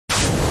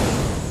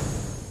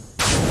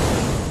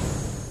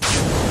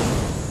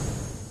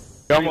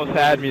You almost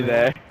had me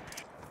there.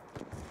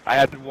 I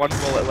had one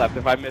bullet left.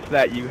 If I missed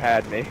that, you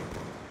had me.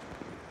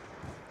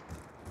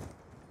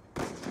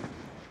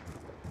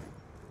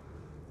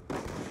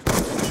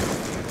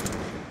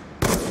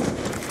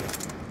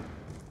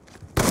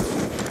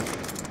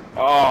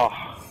 Oh.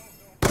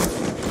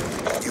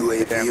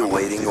 UAV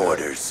awaiting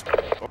orders.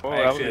 Oh,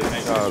 actually, that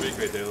was a nice streak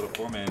right there, little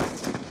 4-man.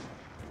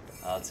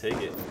 I'll take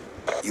it.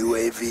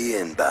 UAV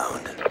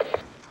inbound.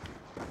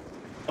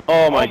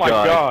 Oh my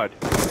god.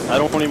 I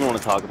don't even want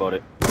to talk about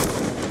it.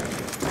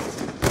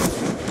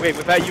 Wait,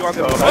 was that you on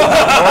the Oh, that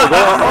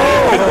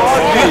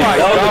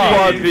was a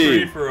quad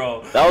B.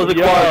 That was a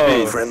quad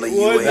B. Friendly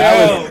UAV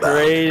That was inbound.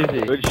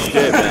 crazy. Good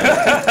shit,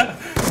 man.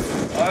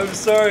 I'm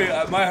sorry,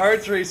 my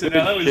heart's racing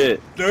now. That was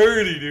shit.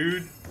 dirty,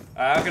 dude.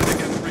 I'm gonna make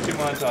a freaking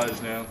montage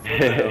now. What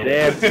the hell?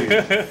 Damn,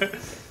 dude.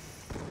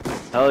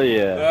 Hell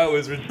yeah. That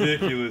was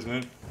ridiculous,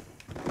 man.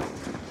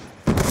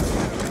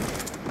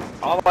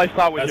 All I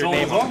saw was That's your all that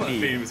name was on on the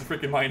the feed was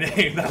freaking my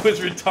name. That was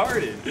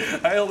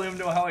retarded. I don't even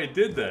know how I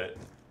did that.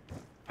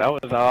 That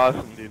was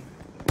awesome, dude.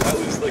 That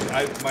was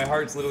like, my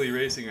heart's literally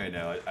racing right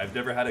now. I've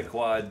never had a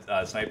quad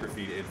sniper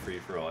feed in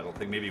free-for-all. I don't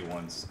think, maybe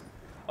once.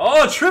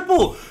 Oh,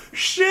 triple!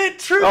 Shit,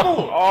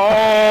 triple!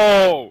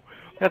 Oh!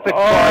 That's a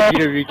quad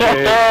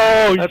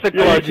GWK. That's a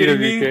quad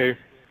GWK.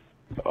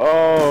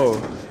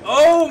 Oh!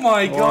 Oh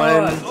my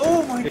god! One,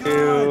 Oh my god!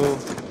 2,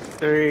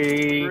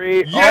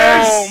 3.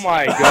 Yes! Oh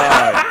my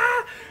god!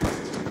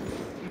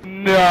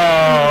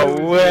 No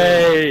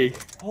way!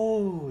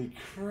 Holy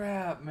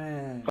crap,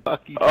 man!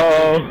 Fuck you.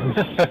 Oh,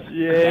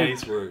 yeah.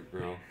 Nice work,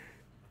 bro.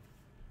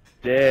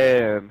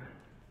 Damn.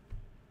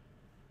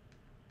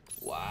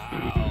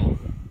 Wow.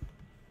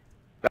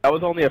 That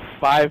was only a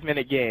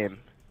 5-minute game.